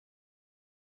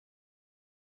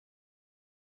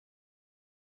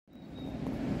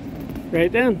Right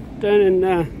then,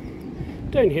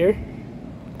 down here,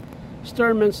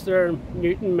 Sturminster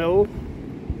Newton Mill,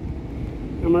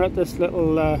 and we're at this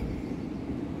little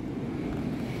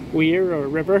weir or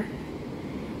river.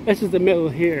 This is the mill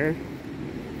here.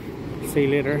 See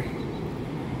later.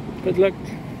 But look,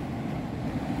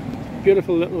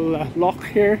 beautiful little loch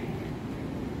here.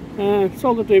 It's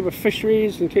all to do with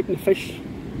fisheries and keeping the fish.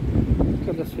 Look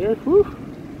at this here. Woo.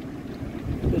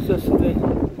 It's just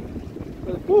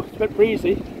it's a bit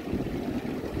breezy.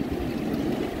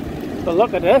 But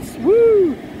look at this.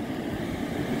 Woo!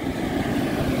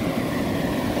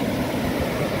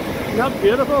 Isn't that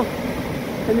beautiful?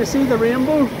 Can you see the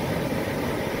rainbow?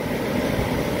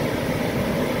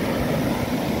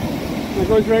 It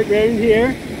goes right round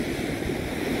here.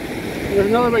 There's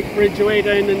another big bridge away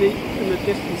down in the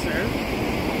distance there.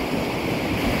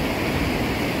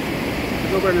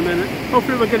 I'll go over in a minute.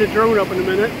 Hopefully we'll get a drone up in a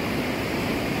minute.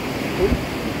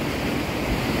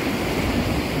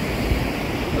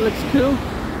 That looks cool.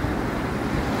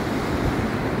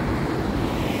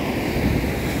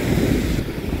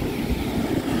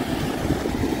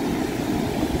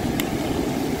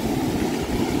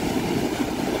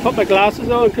 Put my glasses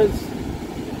on because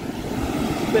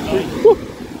it's a bit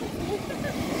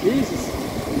Jesus.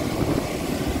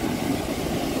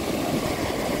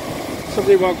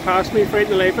 Somebody walked past me,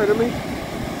 frightened the life out of me.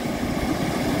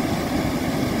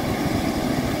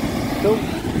 Cool.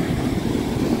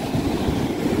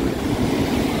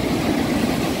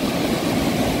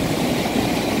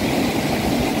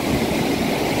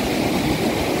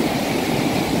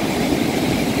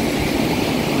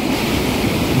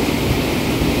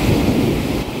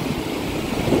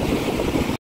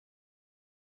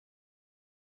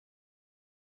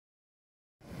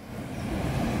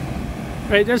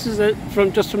 Right, this is it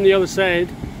just from the other side.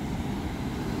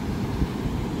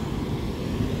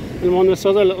 And I'm on this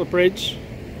other little bridge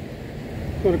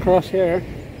going across here.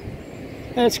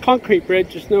 And it's a concrete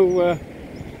bridge, there's no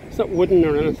it's not wooden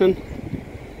or anything.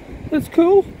 It's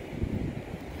cool.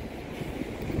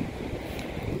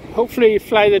 Hopefully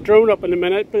fly the drone up in a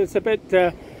minute, but it's a bit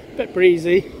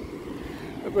breezy.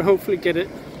 But we'll hopefully get it.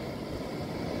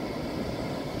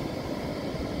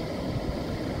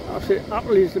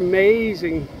 Absolutely, is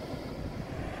amazing.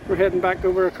 We're heading back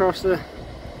over across the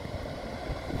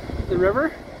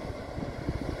river.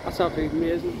 That's absolutely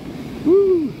amazing.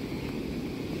 Woo!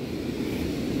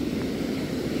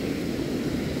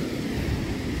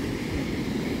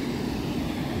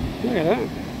 Look at that.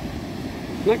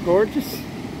 Isn't that gorgeous?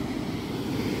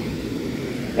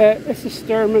 This is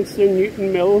Sturminster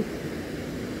Newton Mill.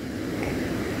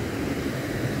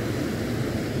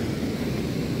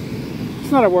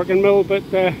 It's not a working mill, but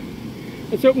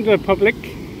it's open to the public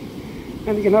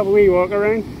and you can have a wee walk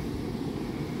around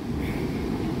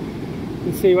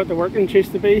and see what the workings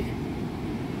used to be.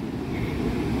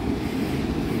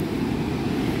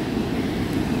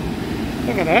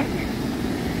 Look at that.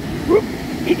 Whoop.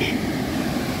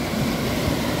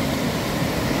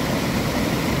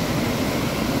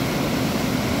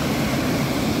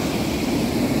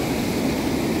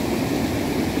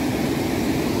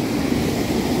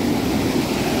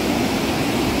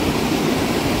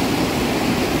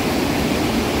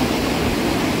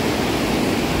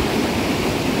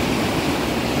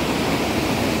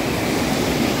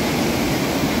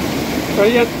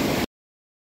 Brilliant.